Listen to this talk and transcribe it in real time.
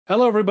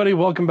Hello everybody,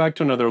 welcome back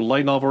to another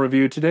light novel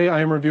review. Today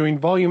I am reviewing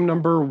volume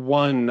number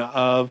 1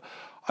 of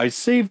I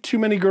Saved Too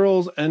Many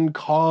Girls and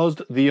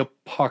Caused the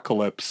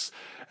Apocalypse.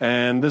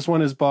 And this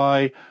one is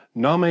by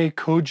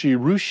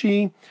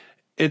Namekojirushi.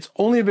 It's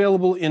only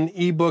available in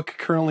ebook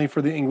currently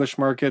for the English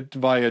market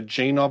via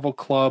J-Novel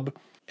Club.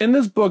 In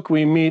this book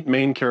we meet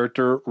main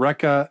character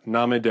Reka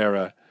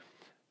Namedera.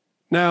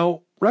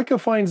 Now, Reka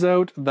finds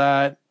out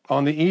that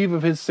on the eve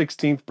of his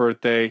 16th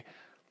birthday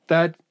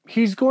that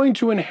he's going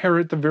to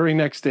inherit the very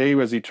next day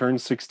as he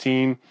turns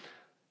 16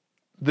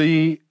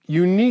 the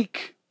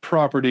unique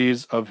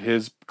properties of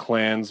his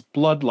clan's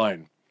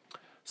bloodline.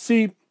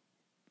 See,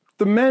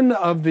 the men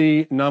of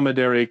the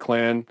Namedera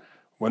clan,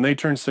 when they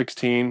turn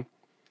 16,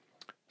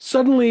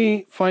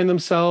 suddenly find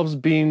themselves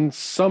being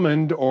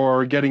summoned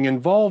or getting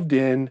involved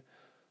in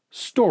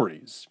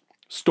stories.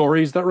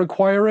 Stories that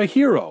require a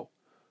hero.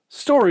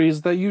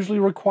 Stories that usually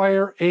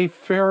require a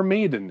fair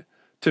maiden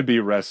to be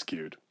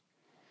rescued.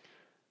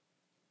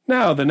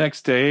 Now, the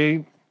next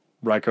day,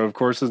 Reka, of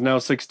course, is now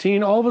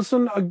 16. All of a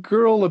sudden, a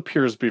girl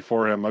appears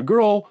before him, a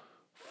girl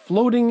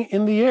floating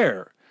in the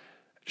air.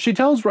 She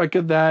tells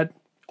Reka that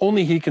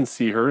only he can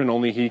see her and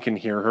only he can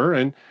hear her,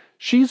 and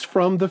she's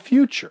from the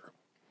future.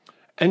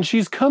 And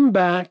she's come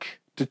back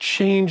to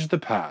change the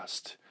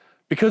past.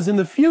 Because in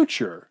the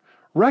future,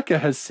 Reka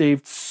has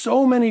saved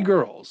so many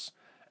girls,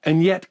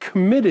 and yet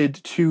committed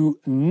to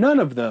none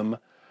of them,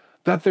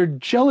 that their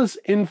jealous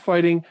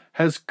infighting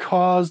has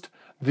caused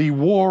the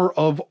war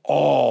of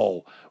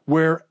all,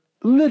 where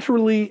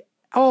literally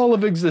all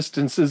of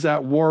existence is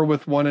at war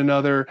with one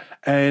another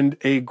and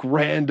a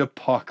grand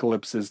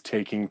apocalypse is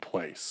taking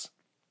place.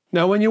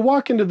 Now, when you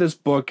walk into this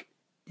book,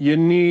 you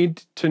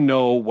need to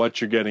know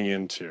what you're getting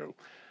into.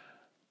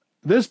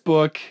 This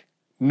book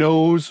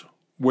knows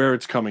where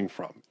it's coming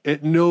from.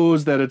 It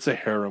knows that it's a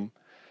harem.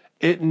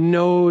 It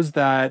knows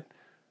that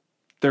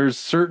there's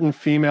certain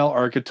female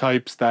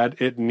archetypes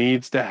that it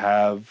needs to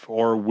have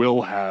or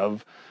will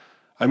have.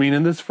 I mean,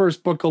 in this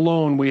first book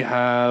alone, we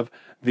have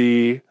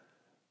the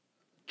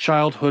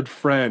childhood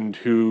friend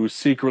who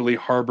secretly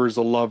harbors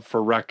a love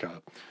for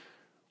Reka.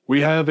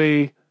 We have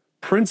a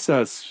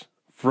princess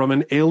from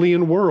an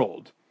alien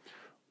world.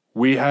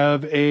 We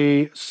have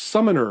a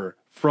summoner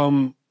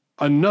from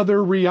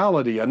another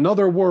reality,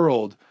 another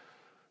world,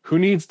 who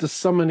needs to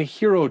summon a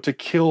hero to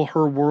kill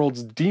her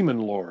world's demon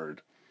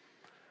lord.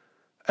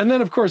 And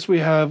then, of course, we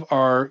have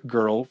our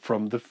girl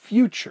from the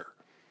future.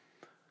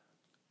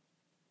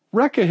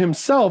 Reka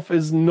himself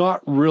is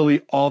not really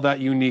all that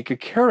unique a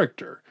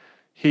character.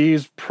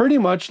 He's pretty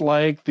much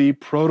like the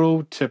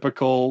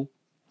prototypical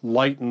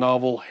light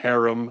novel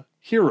harem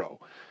hero.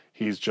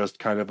 He's just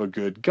kind of a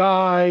good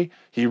guy.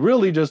 He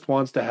really just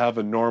wants to have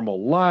a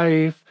normal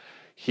life.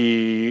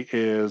 He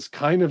is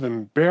kind of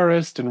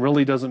embarrassed and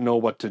really doesn't know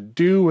what to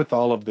do with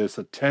all of this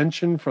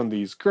attention from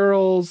these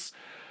girls.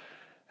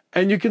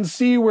 And you can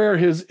see where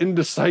his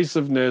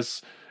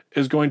indecisiveness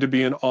is going to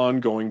be an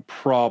ongoing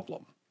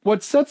problem.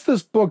 What sets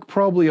this book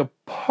probably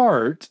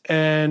apart,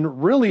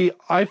 and really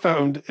I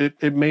found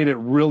it made it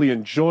really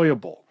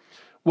enjoyable,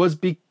 was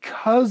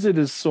because it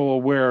is so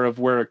aware of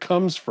where it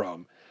comes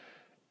from.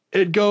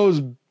 It goes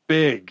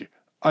big.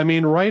 I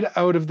mean, right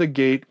out of the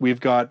gate,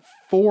 we've got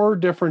 4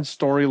 different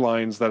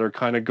storylines that are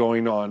kind of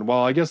going on.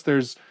 Well, I guess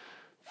there's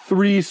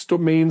 3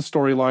 main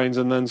storylines,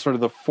 and then sort of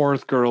the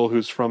 4th girl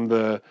who's from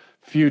the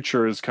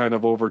future is kind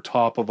of over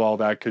top of all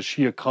that because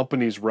she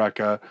accompanies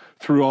Reka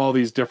through all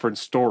these different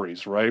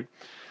stories, right?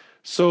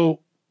 So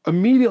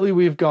immediately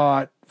we've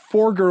got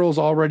 4 girls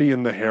already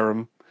in the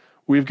harem.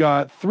 We've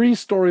got 3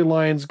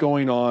 storylines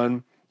going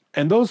on,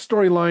 and those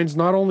storylines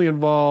not only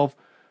involve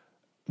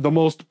the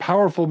most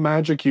powerful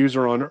magic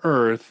user on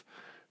Earth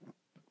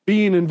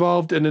being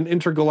involved in an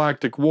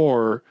intergalactic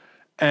war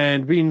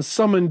and being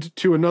summoned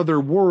to another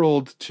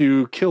world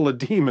to kill a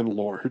demon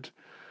lord.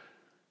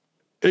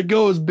 It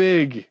goes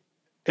big.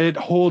 It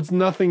holds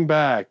nothing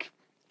back.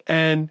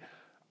 And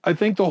I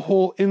think the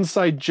whole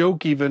inside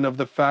joke even of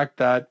the fact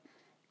that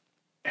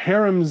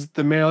Harem's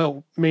the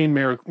main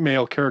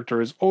male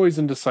character is always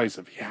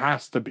indecisive. He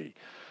has to be.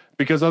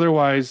 Because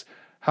otherwise,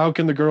 how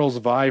can the girls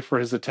vie for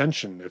his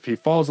attention? If he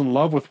falls in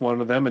love with one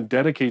of them and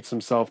dedicates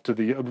himself to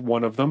the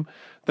one of them,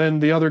 then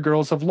the other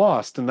girls have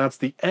lost, and that's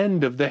the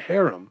end of the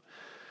harem.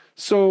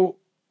 So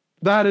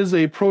that is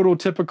a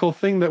prototypical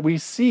thing that we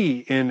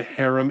see in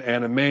harem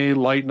anime,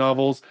 light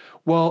novels.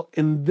 Well,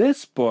 in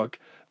this book,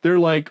 they're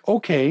like,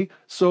 okay,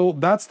 so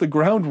that's the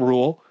ground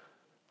rule.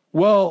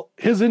 Well,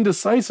 his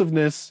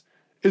indecisiveness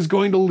is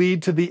going to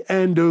lead to the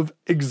end of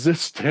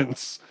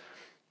existence.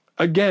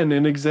 Again,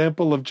 an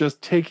example of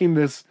just taking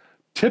this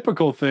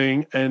typical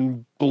thing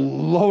and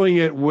blowing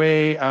it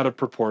way out of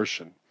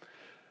proportion.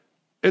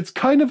 It's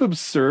kind of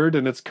absurd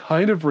and it's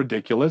kind of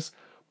ridiculous,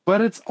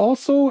 but it's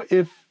also,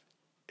 if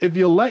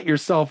you let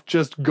yourself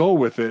just go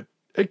with it,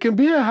 it can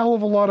be a hell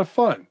of a lot of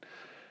fun.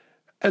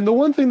 And the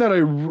one thing that I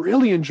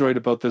really enjoyed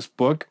about this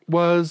book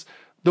was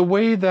the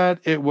way that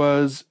it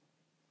was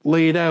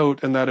laid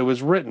out and that it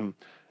was written.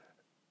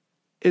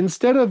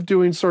 instead of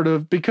doing sort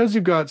of, because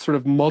you've got sort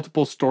of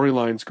multiple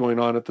storylines going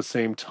on at the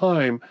same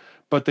time,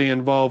 but they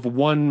involve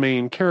one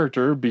main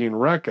character, being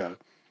Rekka,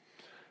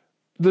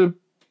 the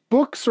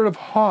book sort of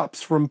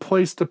hops from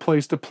place to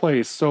place to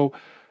place. So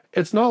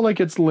it's not like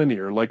it's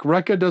linear. Like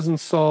Rekka doesn't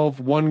solve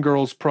one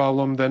girl's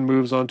problem, then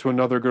moves on to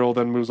another girl,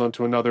 then moves on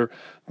to another.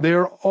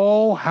 They're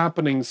all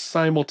happening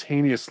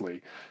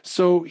simultaneously.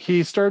 So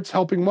he starts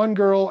helping one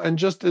girl, and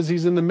just as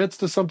he's in the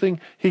midst of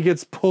something, he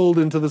gets pulled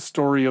into the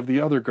story of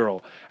the other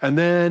girl. And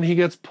then he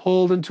gets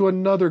pulled into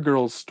another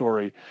girl's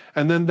story.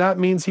 And then that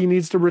means he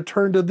needs to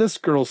return to this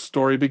girl's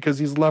story because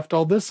he's left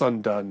all this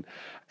undone.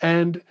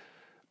 And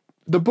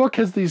the book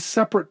has these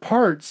separate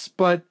parts,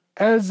 but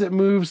as it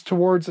moves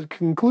towards a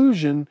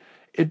conclusion,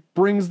 it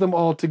brings them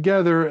all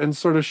together and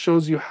sort of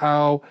shows you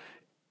how,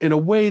 in a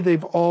way,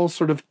 they've all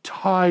sort of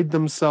tied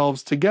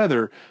themselves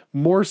together,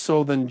 more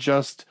so than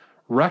just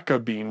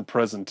Rekka being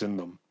present in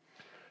them.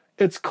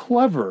 It's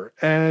clever,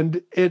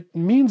 and it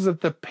means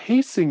that the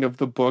pacing of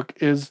the book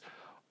it's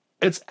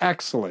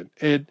excellent.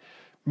 It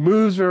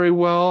moves very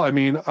well. I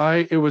mean,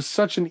 it was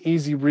such an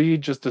easy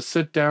read just to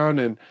sit down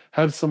and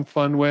have some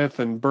fun with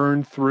and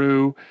burn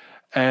through.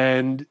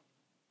 And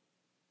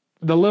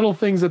the little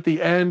things at the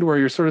end where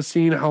you're sort of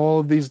seeing how all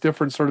of these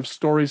different sort of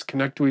stories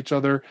connect to each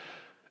other,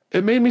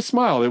 it made me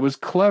smile. It was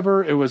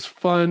clever. It was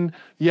fun.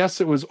 Yes,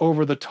 it was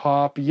over the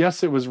top.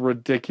 Yes, it was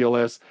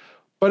ridiculous,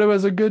 but it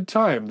was a good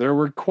time. There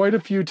were quite a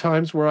few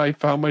times where I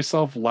found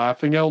myself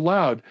laughing out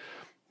loud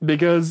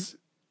because,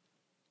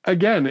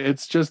 again,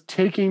 it's just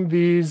taking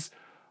these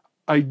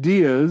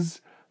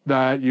ideas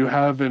that you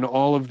have in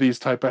all of these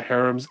type of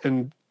harems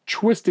and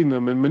twisting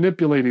them and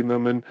manipulating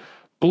them and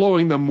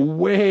blowing them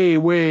way,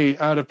 way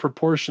out of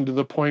proportion to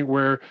the point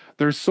where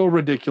they're so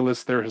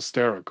ridiculous, they're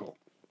hysterical.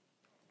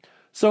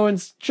 So in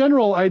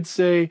general, I'd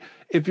say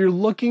if you're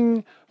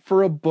looking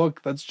for a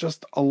book that's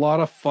just a lot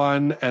of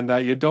fun and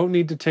that you don't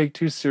need to take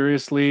too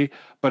seriously,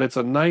 but it's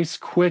a nice,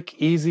 quick,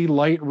 easy,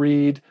 light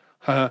read,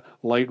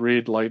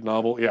 light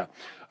novel, yeah,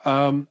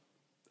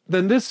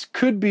 then this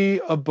could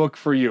be a book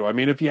for you. I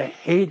mean, if you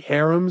hate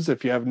harems,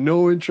 if you have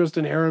no interest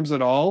in harems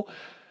at all,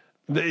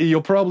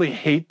 you'll probably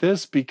hate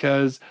this,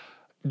 because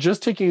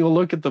just taking a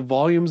look at the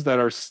volumes that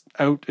are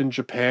out in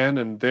Japan,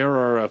 and there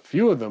are a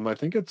few of them, I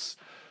think it's,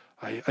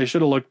 I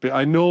should have looked,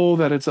 I know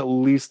that it's at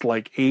least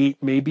like 8,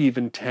 maybe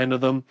even 10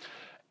 of them.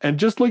 And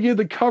just looking at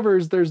the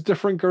covers, there's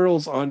different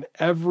girls on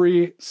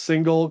every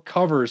single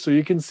cover. So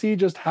you can see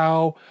just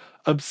how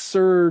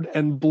absurd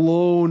and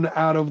blown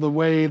out of the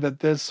way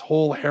that this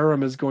whole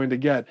harem is going to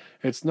get.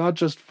 It's not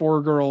just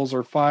 4 girls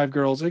or 5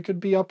 girls. It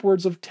could be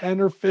upwards of 10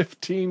 or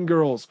 15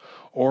 girls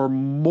or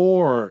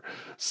more.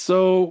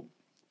 So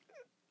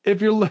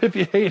if you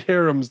hate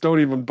harems, don't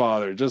even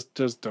bother.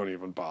 Just don't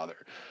even bother.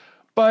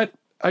 But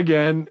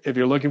again, if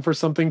you're looking for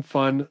something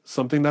fun,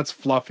 something that's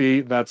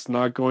fluffy, that's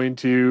not going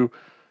to,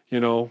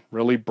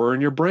 really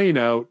burn your brain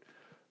out,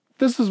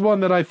 this is one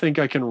that I think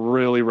I can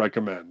really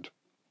recommend.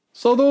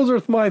 So those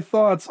are my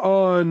thoughts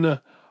on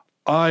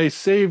I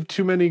Saved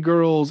Too Many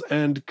Girls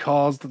and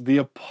Caused the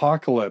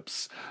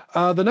Apocalypse.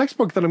 The next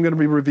book that I'm going to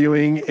be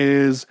reviewing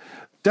is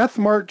Death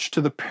March to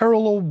the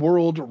Parallel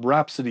World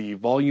Rhapsody,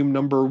 volume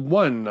number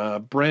 1, a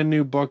brand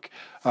new book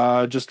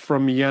just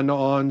from Yen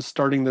On,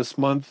 starting this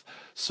month.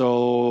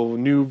 So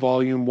new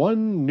volume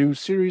 1, new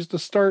series to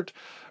start.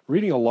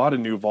 Reading a lot of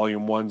new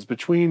volume 1s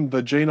between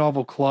the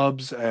J-Novel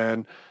clubs,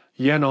 and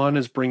Yen On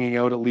is bringing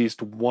out at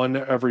least one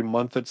every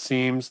month, it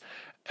seems.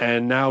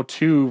 And now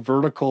too,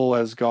 Vertical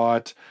has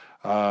got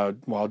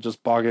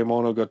just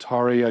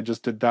Bagemonogatari, I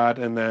just did that,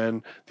 and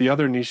then the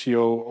other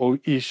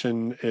Nishio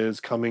Ishin is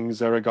coming,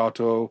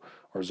 Zerigato,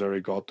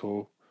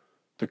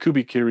 the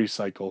Kubikiri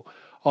cycle.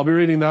 I'll be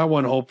reading that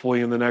one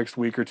hopefully in the next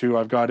week or two.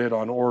 I've got it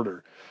on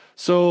order.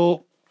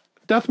 So,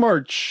 Death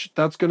March,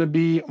 that's going to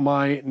be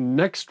my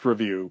next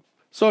review.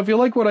 So if you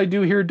like what I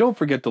do here, don't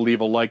forget to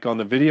leave a like on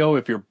the video.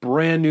 If you're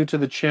brand new to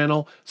the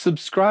channel,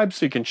 subscribe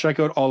so you can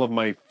check out all of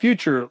my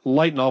future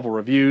light novel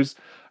reviews.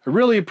 I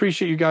really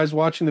appreciate you guys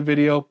watching the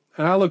video,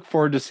 and I look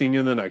forward to seeing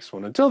you in the next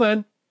one. Until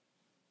then,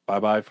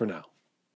 bye-bye for now.